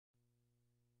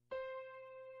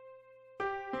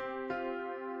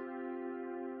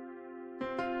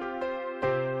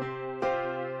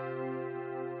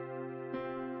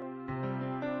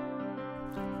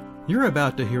You're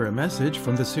about to hear a message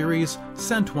from the series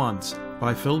Sent Ones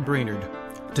by Phil Brainerd.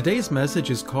 Today's message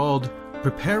is called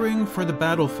Preparing for the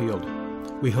Battlefield.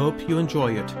 We hope you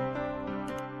enjoy it.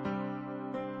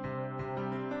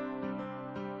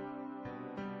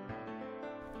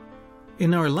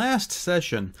 In our last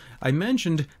session, I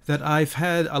mentioned that I've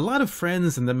had a lot of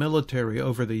friends in the military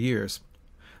over the years.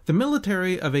 The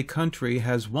military of a country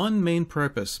has one main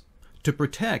purpose: to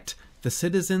protect the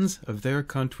citizens of their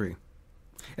country.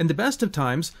 In the best of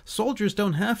times, soldiers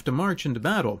don't have to march into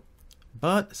battle,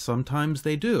 but sometimes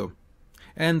they do.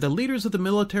 And the leaders of the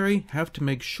military have to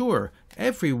make sure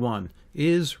everyone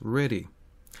is ready.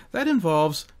 That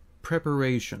involves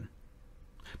preparation.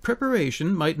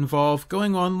 Preparation might involve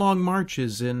going on long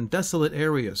marches in desolate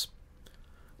areas.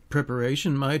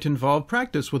 Preparation might involve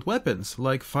practice with weapons,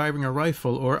 like firing a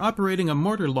rifle or operating a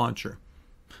mortar launcher.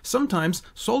 Sometimes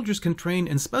soldiers can train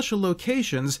in special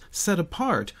locations set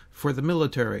apart for the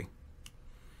military.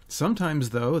 Sometimes,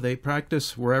 though, they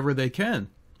practice wherever they can.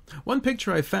 One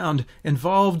picture I found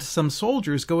involved some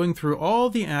soldiers going through all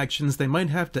the actions they might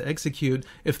have to execute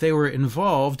if they were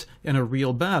involved in a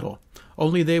real battle.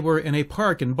 Only they were in a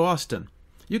park in Boston.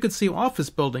 You could see office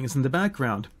buildings in the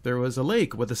background. There was a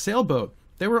lake with a sailboat.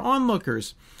 They were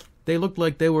onlookers. They looked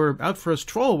like they were out for a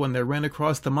stroll when they ran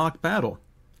across the mock battle.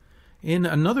 In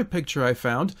another picture I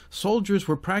found, soldiers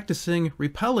were practicing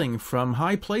rappelling from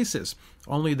high places,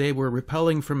 only they were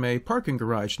rappelling from a parking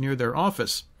garage near their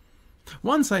office.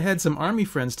 Once I had some Army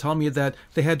friends tell me that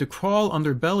they had to crawl on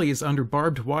their bellies under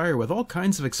barbed wire with all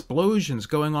kinds of explosions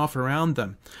going off around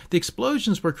them. The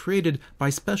explosions were created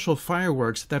by special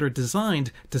fireworks that are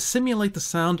designed to simulate the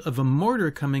sound of a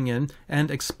mortar coming in and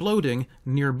exploding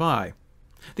nearby.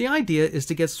 The idea is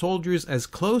to get soldiers as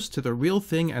close to the real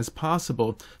thing as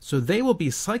possible so they will be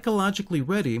psychologically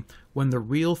ready when the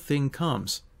real thing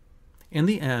comes. In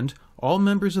the end, all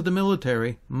members of the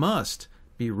military must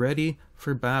be ready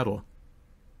for battle.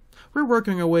 We're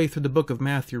working our way through the book of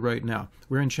Matthew right now.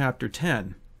 We're in chapter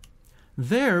 10.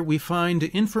 There we find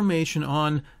information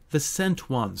on the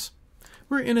sent ones.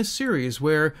 We're in a series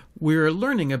where we're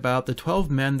learning about the 12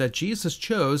 men that Jesus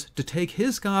chose to take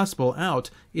his gospel out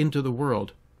into the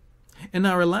world. In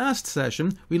our last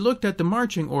session, we looked at the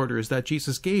marching orders that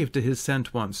Jesus gave to his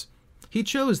sent ones. He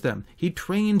chose them, he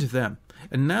trained them,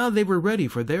 and now they were ready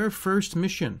for their first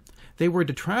mission. They were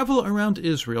to travel around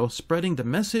Israel spreading the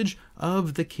message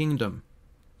of the kingdom.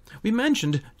 We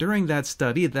mentioned during that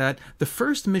study that the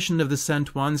first mission of the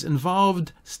sent ones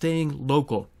involved staying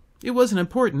local. It was an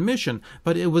important mission,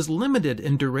 but it was limited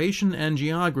in duration and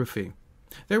geography.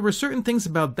 There were certain things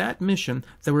about that mission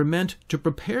that were meant to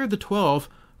prepare the 12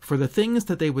 for the things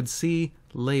that they would see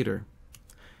later.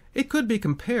 It could be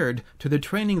compared to the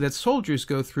training that soldiers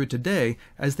go through today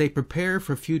as they prepare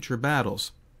for future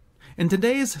battles. In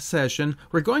today's session,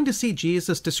 we're going to see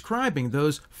Jesus describing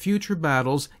those future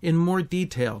battles in more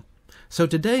detail. So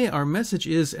today our message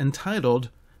is entitled,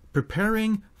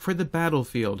 Preparing for the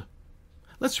Battlefield.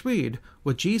 Let's read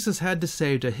what Jesus had to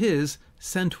say to his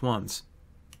sent ones.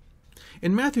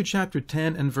 In Matthew chapter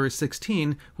 10 and verse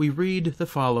 16, we read the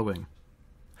following: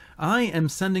 I am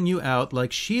sending you out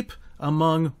like sheep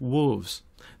among wolves.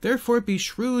 Therefore be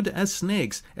shrewd as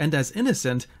snakes and as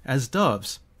innocent as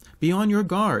doves. Be on your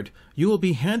guard. You will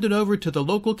be handed over to the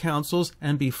local councils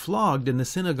and be flogged in the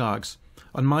synagogues.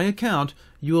 On my account,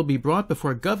 you will be brought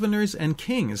before governors and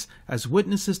kings as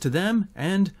witnesses to them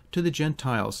and to the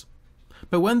Gentiles.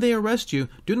 But when they arrest you,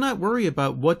 do not worry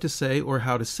about what to say or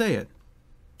how to say it.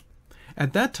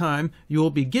 At that time you will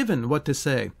be given what to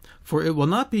say, for it will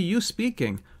not be you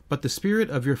speaking, but the Spirit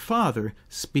of your Father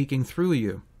speaking through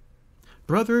you.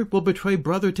 Brother will betray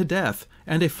brother to death,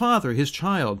 and a father his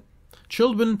child.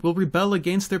 Children will rebel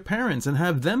against their parents and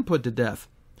have them put to death.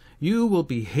 You will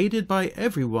be hated by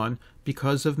everyone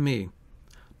because of me.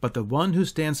 But the one who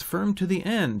stands firm to the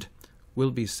end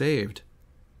will be saved.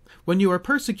 When you are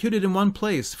persecuted in one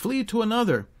place, flee to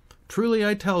another. Truly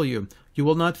I tell you, you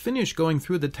will not finish going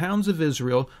through the towns of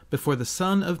Israel before the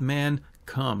Son of Man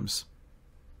comes.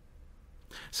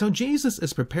 So Jesus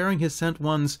is preparing his sent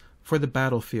ones for the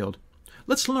battlefield.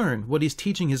 Let's learn what he's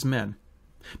teaching his men.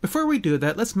 Before we do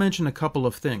that, let's mention a couple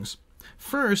of things.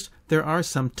 First, there are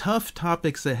some tough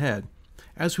topics ahead.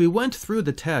 As we went through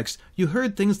the text, you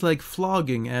heard things like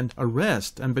flogging and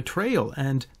arrest and betrayal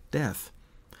and death.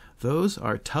 Those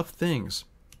are tough things.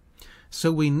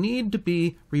 So we need to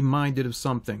be reminded of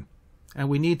something, and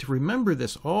we need to remember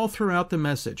this all throughout the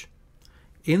message.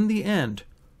 In the end,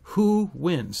 who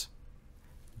wins?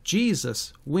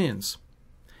 Jesus wins.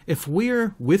 If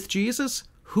we're with Jesus,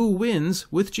 who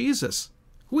wins with Jesus?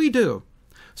 We do.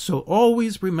 So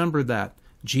always remember that.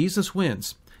 Jesus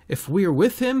wins. If we're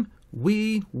with him,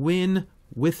 we win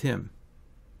with him.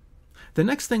 The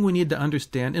next thing we need to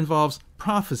understand involves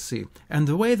prophecy and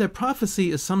the way that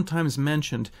prophecy is sometimes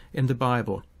mentioned in the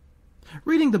Bible.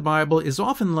 Reading the Bible is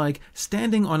often like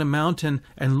standing on a mountain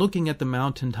and looking at the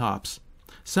mountain tops.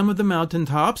 Some of the mountain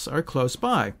tops are close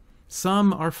by.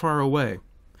 Some are far away.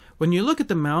 When you look at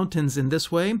the mountains in this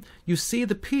way, you see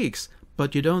the peaks,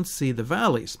 but you don't see the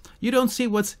valleys. You don't see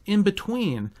what's in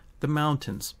between the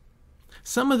mountains.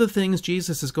 Some of the things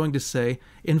Jesus is going to say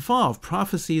involve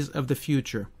prophecies of the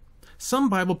future. Some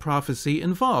Bible prophecy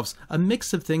involves a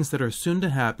mix of things that are soon to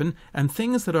happen and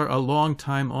things that are a long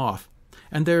time off,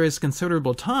 and there is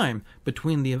considerable time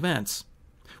between the events.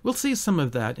 We'll see some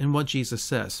of that in what Jesus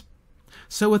says.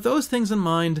 So with those things in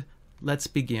mind, let's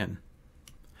begin.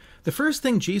 The first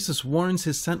thing Jesus warns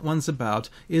his sent ones about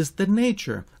is the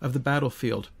nature of the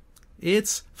battlefield.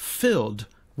 It's filled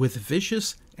with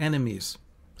vicious enemies.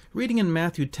 Reading in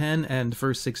Matthew 10 and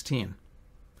verse 16.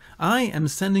 I am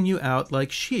sending you out like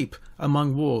sheep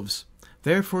among wolves.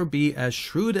 Therefore be as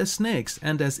shrewd as snakes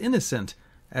and as innocent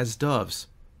as doves.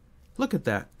 Look at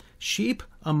that. Sheep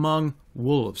among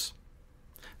wolves.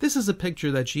 This is a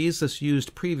picture that Jesus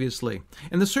used previously.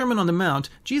 In the Sermon on the Mount,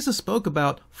 Jesus spoke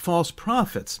about false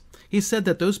prophets. He said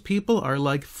that those people are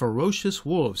like ferocious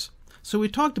wolves. So we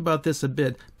talked about this a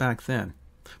bit back then.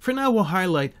 For now, we'll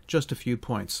highlight just a few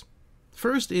points.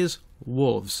 First is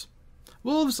wolves.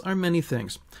 Wolves are many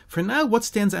things. For now, what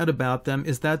stands out about them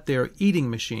is that they're eating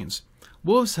machines.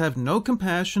 Wolves have no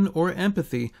compassion or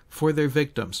empathy for their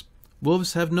victims.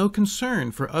 Wolves have no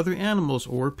concern for other animals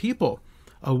or people.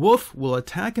 A wolf will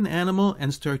attack an animal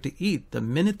and start to eat the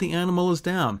minute the animal is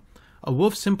down. A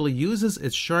wolf simply uses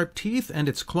its sharp teeth and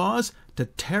its claws to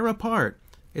tear apart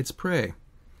its prey.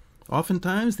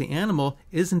 Oftentimes, the animal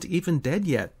isn't even dead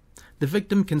yet. The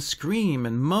victim can scream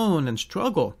and moan and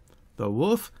struggle. The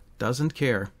wolf doesn't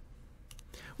care.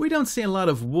 We don't see a lot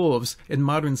of wolves in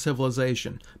modern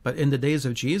civilization, but in the days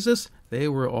of Jesus, they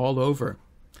were all over.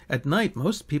 At night,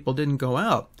 most people didn't go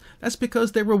out. That's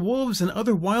because there were wolves and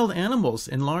other wild animals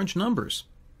in large numbers.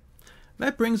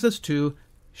 That brings us to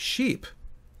sheep.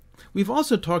 We've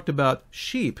also talked about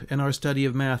sheep in our study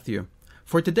of Matthew.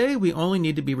 For today, we only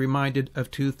need to be reminded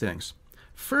of two things.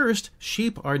 First,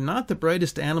 sheep are not the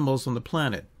brightest animals on the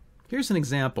planet. Here's an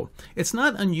example. It's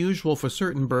not unusual for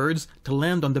certain birds to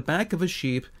land on the back of a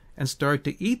sheep and start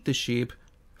to eat the sheep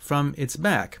from its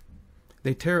back.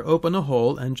 They tear open a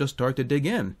hole and just start to dig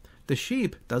in. The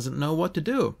sheep doesn't know what to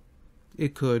do.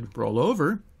 It could roll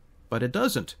over, but it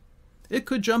doesn't. It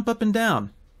could jump up and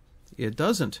down. It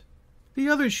doesn't. The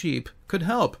other sheep could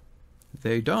help.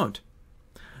 They don't.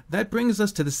 That brings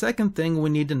us to the second thing we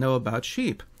need to know about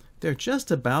sheep. They're just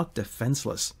about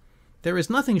defenseless. There is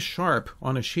nothing sharp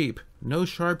on a sheep. No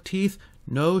sharp teeth,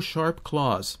 no sharp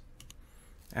claws.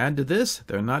 Add to this,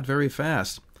 they're not very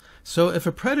fast. So if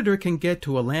a predator can get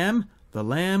to a lamb, the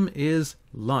lamb is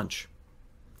lunch.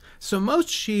 So most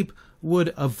sheep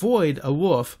would avoid a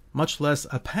wolf, much less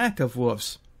a pack of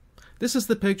wolves. This is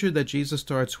the picture that Jesus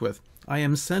starts with. I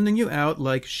am sending you out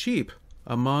like sheep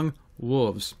among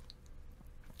wolves.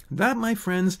 That, my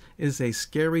friends, is a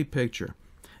scary picture.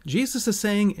 Jesus is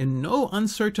saying in no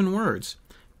uncertain words,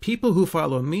 people who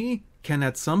follow me can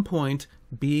at some point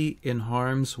be in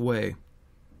harm's way.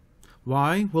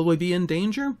 Why will we be in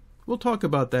danger? We'll talk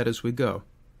about that as we go.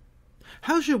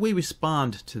 How should we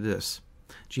respond to this?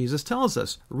 Jesus tells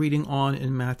us, reading on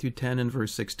in Matthew 10 and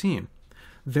verse 16,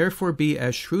 Therefore be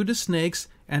as shrewd as snakes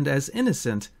and as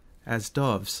innocent as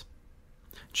doves.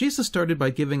 Jesus started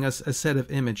by giving us a set of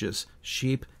images,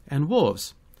 sheep and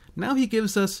wolves. Now he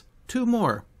gives us two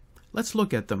more. Let's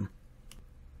look at them.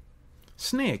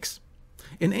 Snakes.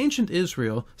 In ancient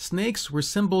Israel, snakes were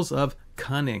symbols of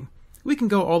cunning. We can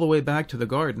go all the way back to the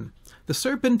garden. The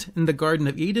serpent in the Garden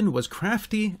of Eden was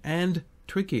crafty and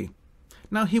tricky.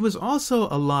 Now, he was also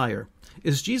a liar.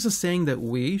 Is Jesus saying that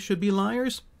we should be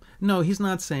liars? No, he's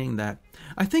not saying that.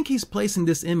 I think he's placing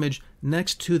this image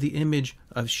next to the image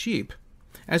of sheep.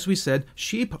 As we said,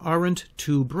 sheep aren't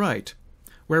too bright.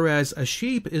 Whereas a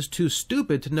sheep is too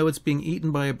stupid to know it's being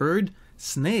eaten by a bird,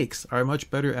 snakes are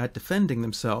much better at defending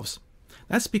themselves.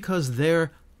 That's because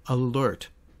they're alert.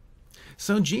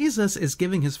 So Jesus is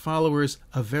giving his followers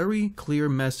a very clear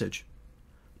message.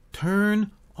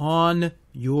 Turn on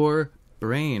your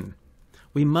brain.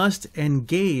 We must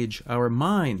engage our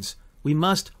minds. We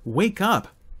must wake up.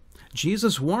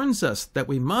 Jesus warns us that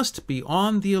we must be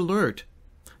on the alert.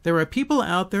 There are people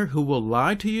out there who will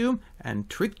lie to you and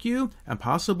trick you and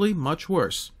possibly much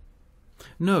worse.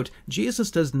 Note,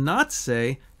 Jesus does not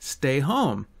say, stay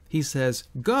home. He says,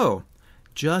 go.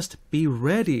 Just be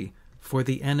ready for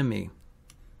the enemy.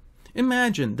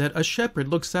 Imagine that a shepherd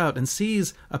looks out and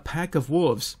sees a pack of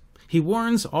wolves. He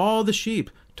warns all the sheep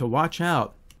to watch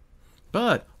out.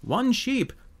 But one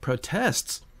sheep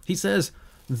protests. He says,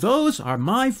 "Those are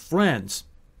my friends."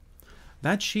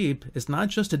 That sheep is not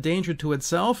just a danger to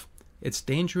itself, it's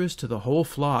dangerous to the whole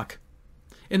flock.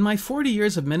 In my 40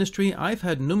 years of ministry, I've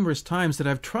had numerous times that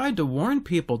I've tried to warn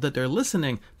people that they're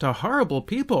listening to horrible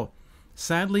people.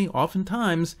 Sadly,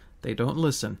 oftentimes, they don't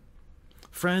listen.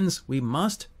 Friends, we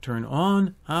must turn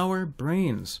on our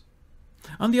brains.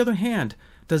 On the other hand,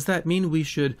 does that mean we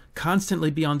should constantly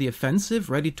be on the offensive,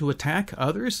 ready to attack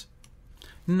others?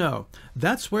 No,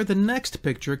 that's where the next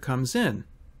picture comes in.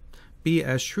 Be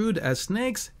as shrewd as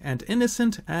snakes and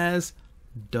innocent as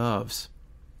doves.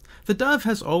 The dove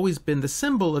has always been the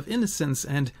symbol of innocence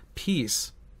and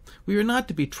peace. We are not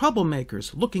to be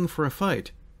troublemakers looking for a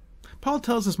fight. Paul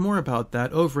tells us more about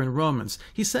that over in Romans.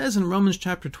 He says in Romans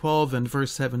chapter 12 and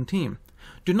verse 17,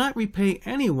 "Do not repay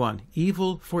anyone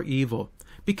evil for evil.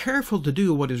 Be careful to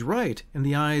do what is right in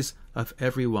the eyes of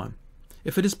everyone.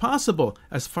 If it is possible,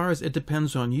 as far as it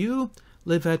depends on you,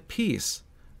 live at peace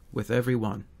with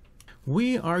everyone."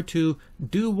 We are to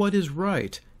do what is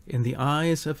right in the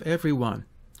eyes of everyone.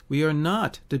 We are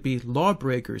not to be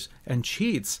lawbreakers and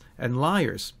cheats and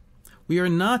liars. We are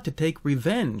not to take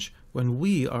revenge when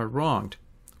we are wronged.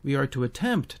 We are to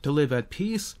attempt to live at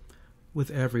peace with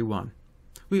everyone.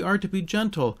 We are to be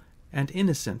gentle and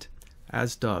innocent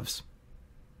as doves.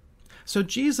 So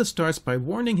Jesus starts by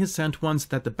warning his sent ones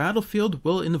that the battlefield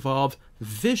will involve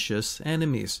vicious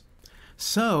enemies.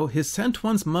 So his sent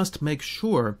ones must make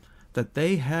sure that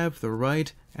they have the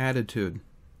right attitude.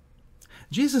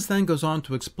 Jesus then goes on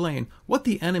to explain what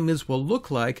the enemies will look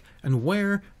like and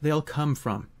where they'll come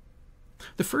from.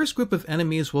 The first group of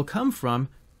enemies will come from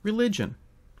religion,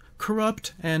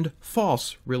 corrupt and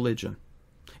false religion.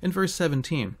 In verse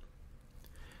 17,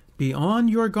 "Be on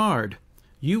your guard.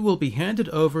 You will be handed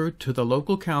over to the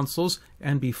local councils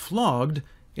and be flogged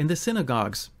in the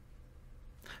synagogues."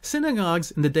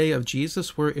 Synagogues in the day of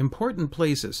Jesus were important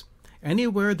places.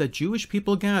 Anywhere that Jewish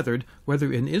people gathered,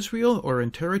 whether in Israel or in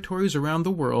territories around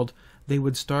the world, they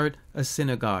would start a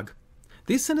synagogue.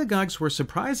 These synagogues were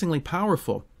surprisingly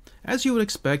powerful. As you would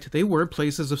expect, they were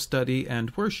places of study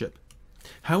and worship.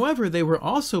 However, they were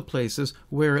also places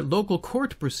where local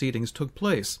court proceedings took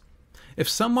place. If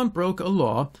someone broke a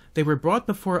law, they were brought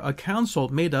before a council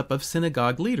made up of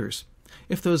synagogue leaders.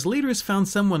 If those leaders found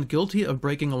someone guilty of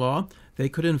breaking a law, they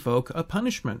could invoke a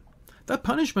punishment. That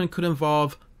punishment could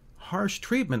involve harsh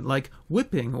treatment like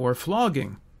whipping or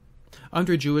flogging.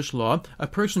 Under Jewish law, a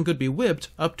person could be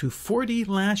whipped up to 40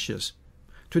 lashes.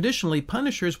 Traditionally,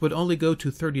 punishers would only go to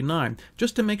 39,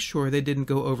 just to make sure they didn't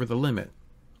go over the limit.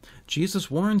 Jesus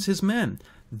warns his men,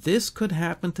 this could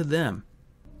happen to them.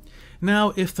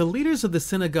 Now, if the leaders of the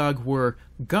synagogue were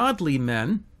godly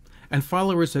men, and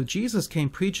followers of Jesus came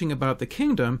preaching about the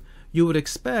kingdom, you would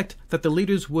expect that the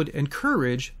leaders would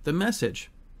encourage the message.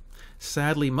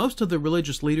 Sadly, most of the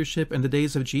religious leadership in the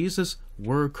days of Jesus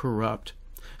were corrupt.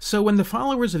 So when the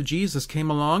followers of Jesus came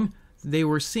along, they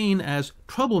were seen as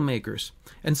troublemakers,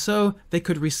 and so they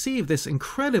could receive this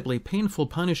incredibly painful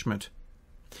punishment.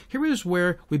 Here is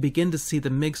where we begin to see the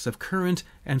mix of current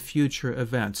and future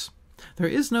events. There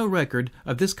is no record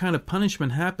of this kind of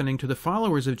punishment happening to the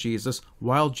followers of Jesus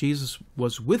while Jesus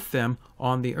was with them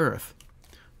on the earth.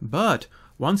 But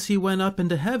once he went up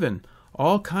into heaven,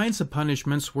 all kinds of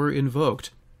punishments were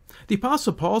invoked. The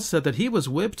Apostle Paul said that he was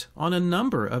whipped on a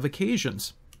number of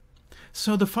occasions.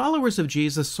 So the followers of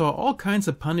Jesus saw all kinds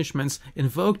of punishments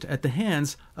invoked at the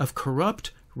hands of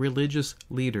corrupt religious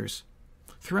leaders.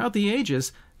 Throughout the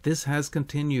ages, this has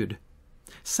continued.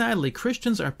 Sadly,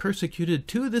 Christians are persecuted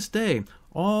to this day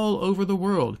all over the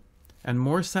world. And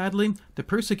more sadly, the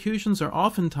persecutions are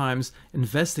oftentimes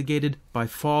investigated by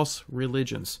false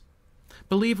religions.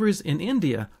 Believers in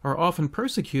India are often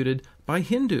persecuted by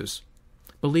Hindus.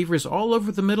 Believers all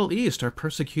over the Middle East are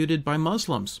persecuted by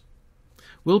Muslims.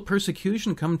 Will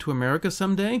persecution come to America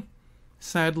someday?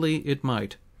 Sadly, it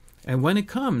might. And when it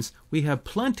comes, we have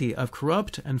plenty of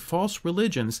corrupt and false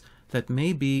religions that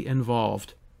may be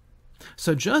involved.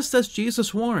 So just as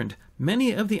Jesus warned,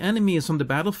 many of the enemies on the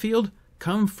battlefield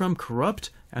come from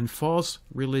corrupt and false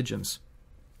religions.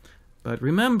 But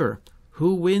remember,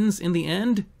 who wins in the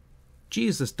end?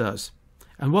 Jesus does.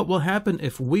 And what will happen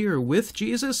if we're with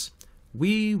Jesus?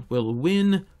 We will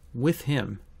win with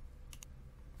him.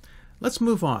 Let's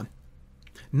move on.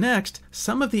 Next,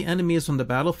 some of the enemies on the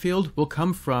battlefield will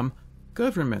come from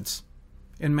governments.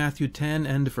 In Matthew 10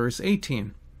 and verse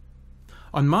 18.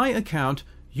 "On my account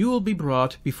you will be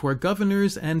brought before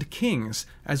governors and kings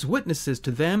as witnesses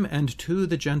to them and to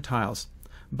the Gentiles.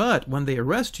 But when they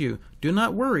arrest you, do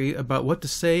not worry about what to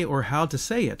say or how to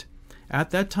say it.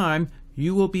 At that time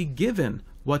you will be given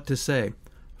what to say,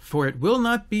 for it will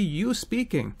not be you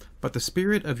speaking, but the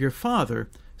Spirit of your Father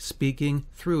speaking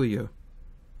through you."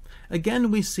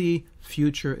 Again we see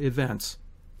future events.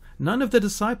 None of the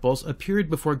disciples appeared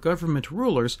before government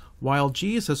rulers while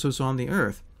Jesus was on the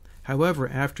earth. However,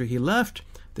 after he left,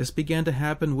 this began to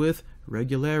happen with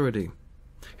regularity.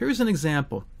 Here's an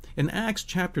example. In Acts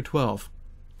chapter 12,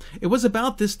 it was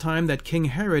about this time that King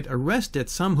Herod arrested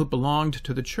some who belonged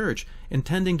to the church,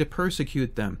 intending to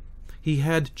persecute them. He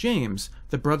had James,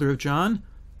 the brother of John,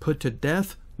 put to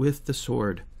death with the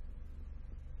sword.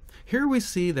 Here we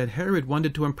see that Herod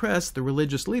wanted to impress the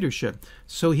religious leadership,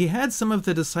 so he had some of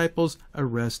the disciples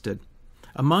arrested.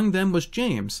 Among them was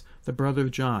James, the brother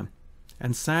of John,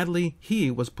 and sadly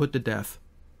he was put to death.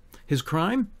 His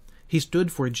crime? He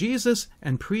stood for Jesus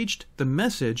and preached the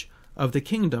message of the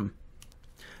kingdom.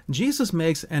 Jesus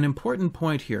makes an important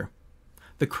point here.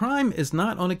 The crime is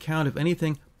not on account of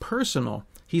anything personal.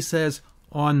 He says,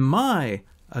 "on my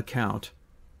account."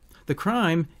 The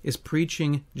crime is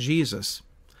preaching Jesus.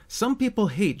 Some people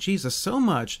hate Jesus so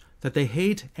much that they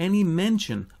hate any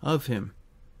mention of him.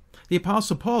 The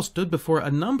Apostle Paul stood before a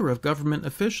number of government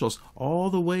officials, all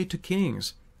the way to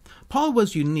kings. Paul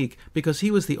was unique because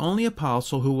he was the only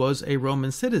apostle who was a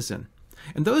Roman citizen.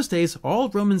 In those days, all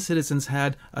Roman citizens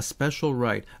had a special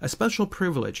right, a special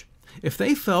privilege. If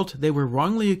they felt they were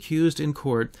wrongly accused in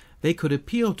court, they could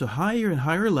appeal to higher and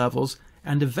higher levels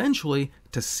and eventually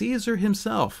to Caesar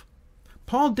himself.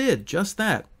 Paul did just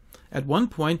that. At one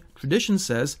point, tradition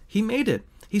says he made it.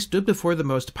 He stood before the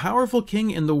most powerful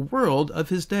king in the world of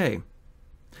his day.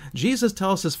 Jesus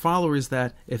tells his followers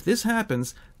that if this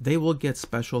happens, they will get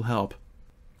special help.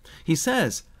 He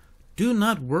says, "Do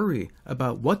not worry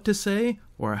about what to say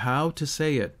or how to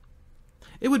say it."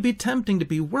 It would be tempting to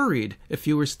be worried if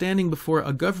you were standing before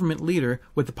a government leader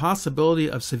with the possibility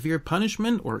of severe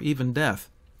punishment or even death.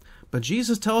 But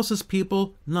Jesus tells his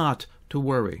people not to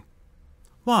worry.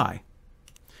 Why?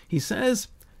 He says,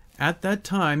 "At that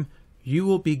time you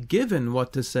will be given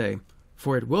what to say,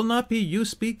 for it will not be you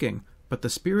speaking, but the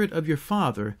Spirit of your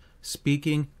Father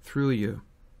speaking through you."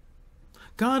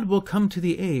 God will come to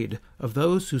the aid of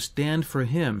those who stand for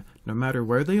him, no matter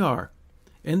where they are.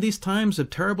 In these times of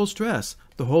terrible stress,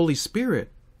 the Holy Spirit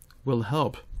will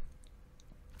help.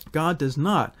 God does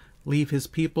not leave his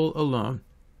people alone.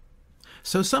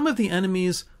 So some of the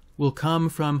enemies will come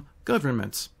from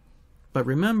governments. But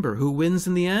remember, who wins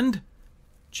in the end?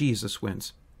 Jesus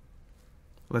wins.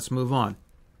 Let's move on.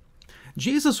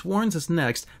 Jesus warns us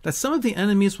next that some of the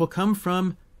enemies will come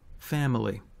from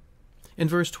family. In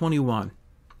verse 21,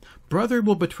 "Brother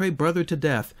will betray brother to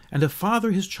death, and a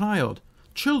father his child.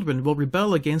 Children will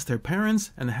rebel against their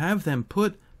parents and have them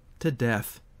put to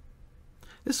death."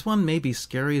 This one may be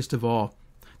scariest of all.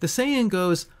 The saying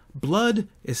goes, "Blood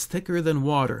is thicker than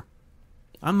water."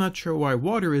 I'm not sure why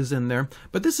water is in there,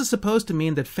 but this is supposed to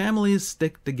mean that families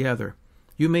stick together.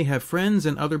 You may have friends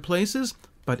in other places,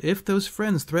 but if those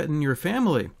friends threaten your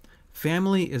family,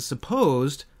 family is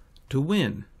supposed to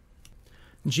win.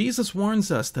 Jesus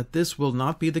warns us that this will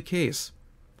not be the case.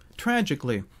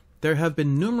 Tragically, there have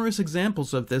been numerous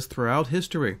examples of this throughout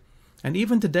history, and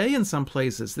even today in some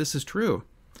places this is true.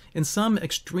 In some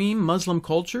extreme Muslim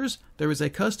cultures, there is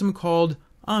a custom called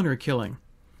honor killing.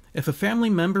 If a family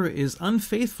member is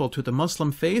unfaithful to the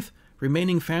Muslim faith,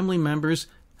 remaining family members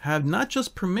have not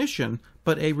just permission,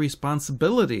 but a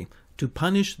responsibility to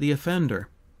punish the offender.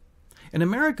 In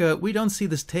America, we don't see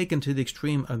this taken to the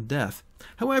extreme of death.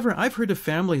 However, I've heard of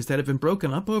families that have been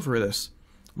broken up over this.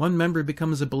 One member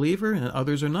becomes a believer and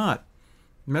others are not.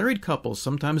 Married couples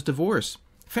sometimes divorce.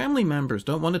 Family members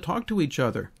don't want to talk to each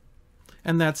other.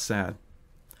 And that's sad.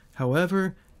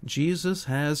 However, Jesus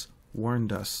has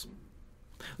warned us.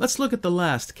 Let's look at the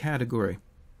last category.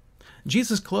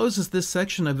 Jesus closes this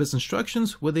section of his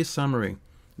instructions with a summary,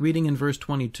 reading in verse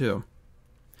 22.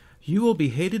 "You will be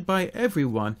hated by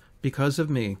everyone because of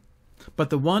me,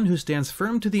 but the one who stands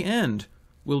firm to the end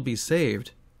will be saved.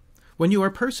 When you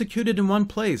are persecuted in one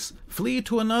place, flee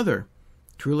to another.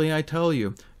 Truly I tell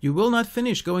you, you will not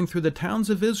finish going through the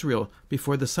towns of Israel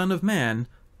before the Son of Man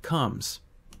comes."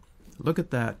 Look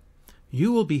at that.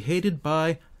 You will be hated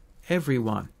by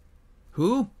everyone.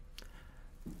 Who?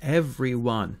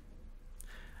 Everyone.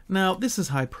 Now, this is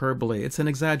hyperbole. It's an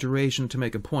exaggeration to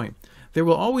make a point. There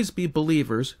will always be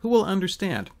believers who will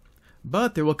understand.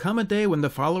 But there will come a day when the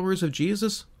followers of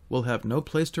Jesus will have no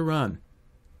place to run.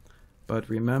 But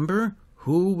remember,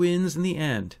 who wins in the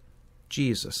end?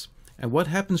 Jesus. And what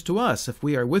happens to us if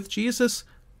we are with Jesus?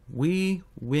 We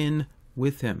win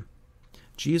with him.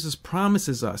 Jesus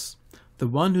promises us the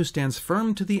one who stands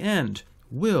firm to the end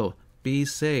will be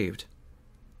saved.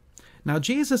 Now,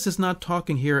 Jesus is not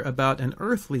talking here about an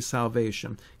earthly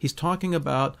salvation. He's talking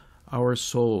about our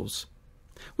souls.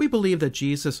 We believe that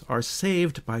Jesus are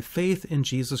saved by faith in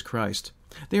Jesus Christ.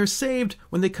 They are saved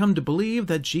when they come to believe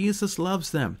that Jesus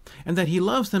loves them, and that he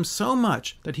loves them so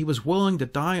much that he was willing to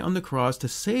die on the cross to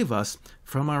save us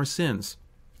from our sins.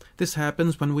 This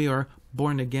happens when we are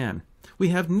born again. We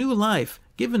have new life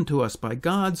given to us by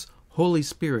God's Holy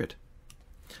Spirit.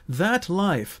 That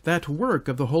life, that work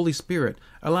of the Holy Spirit,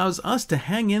 allows us to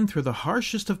hang in through the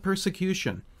harshest of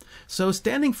persecution. So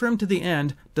standing firm to the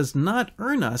end does not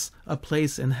earn us a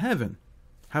place in heaven.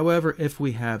 However, if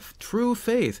we have true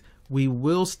faith, we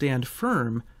will stand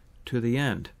firm to the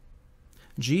end.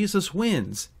 Jesus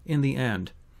wins in the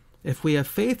end. If we have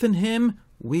faith in him,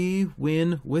 we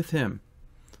win with him.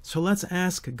 So let's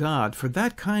ask God for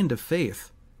that kind of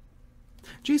faith.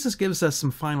 Jesus gives us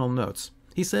some final notes.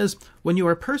 He says, when you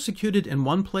are persecuted in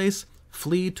one place,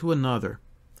 flee to another.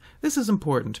 This is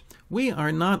important. We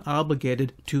are not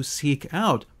obligated to seek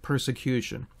out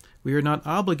persecution. We are not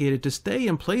obligated to stay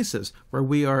in places where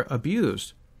we are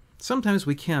abused. Sometimes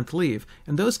we can't leave.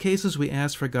 In those cases, we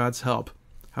ask for God's help.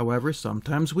 However,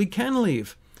 sometimes we can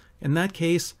leave. In that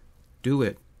case, do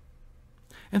it.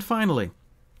 And finally,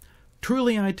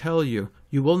 truly I tell you,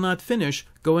 you will not finish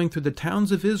going through the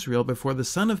towns of Israel before the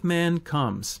Son of Man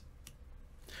comes.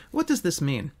 What does this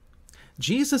mean?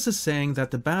 Jesus is saying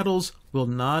that the battles will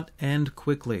not end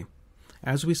quickly.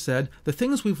 As we said, the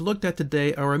things we've looked at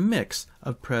today are a mix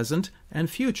of present and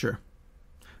future.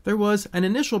 There was an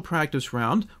initial practice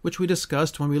round, which we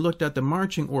discussed when we looked at the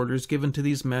marching orders given to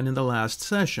these men in the last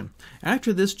session.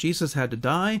 After this, Jesus had to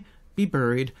die, be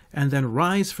buried, and then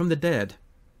rise from the dead.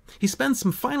 He spent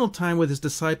some final time with his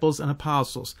disciples and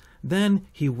apostles. Then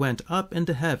he went up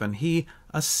into heaven. He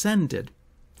ascended.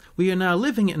 We are now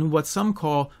living in what some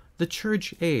call the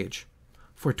church age.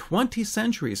 For 20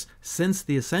 centuries since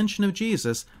the ascension of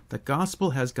Jesus, the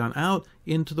gospel has gone out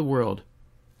into the world.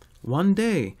 One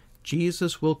day,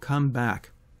 Jesus will come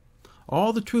back.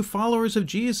 All the true followers of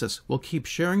Jesus will keep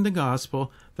sharing the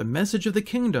gospel, the message of the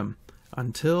kingdom,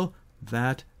 until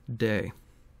that day.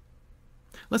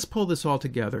 Let's pull this all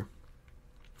together.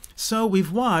 So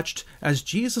we've watched as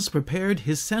Jesus prepared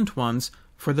his sent ones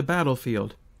for the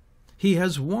battlefield. He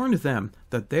has warned them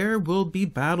that there will be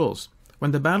battles.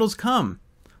 When the battles come,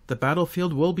 the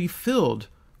battlefield will be filled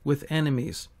with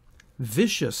enemies,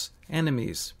 vicious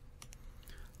enemies.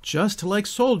 Just like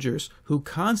soldiers who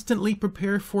constantly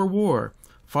prepare for war,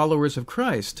 followers of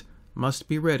Christ must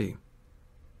be ready.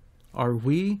 Are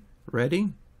we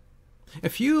ready?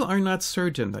 If you are not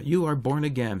certain that you are born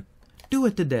again, do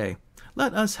it today.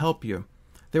 Let us help you.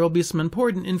 There will be some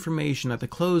important information at the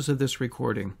close of this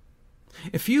recording.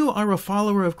 If you are a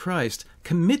follower of Christ,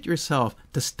 commit yourself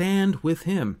to stand with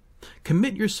him.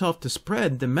 Commit yourself to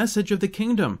spread the message of the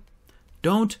kingdom.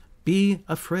 Don't be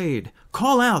afraid.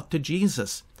 Call out to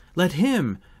Jesus. Let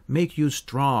him make you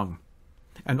strong.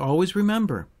 And always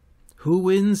remember, who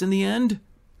wins in the end?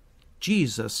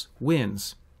 Jesus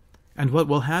wins. And what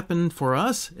will happen for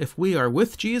us if we are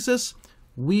with Jesus?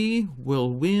 We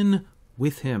will win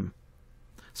with him.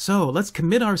 So let's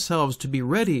commit ourselves to be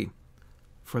ready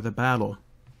for the battle.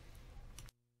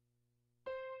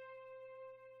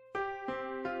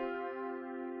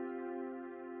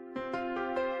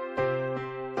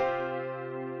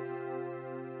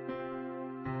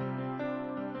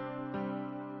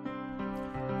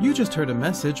 You just heard a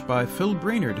message by Phil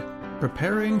Brainerd,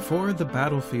 Preparing for the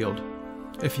Battlefield.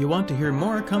 If you want to hear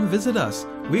more, come visit us.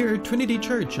 We're Trinity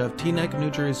Church of Teaneck,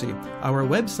 New Jersey. Our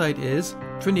website is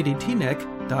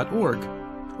trinityteaneck.org.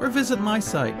 Or visit my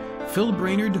site,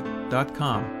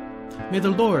 philbrainerd.com. May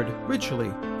the Lord richly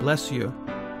bless you.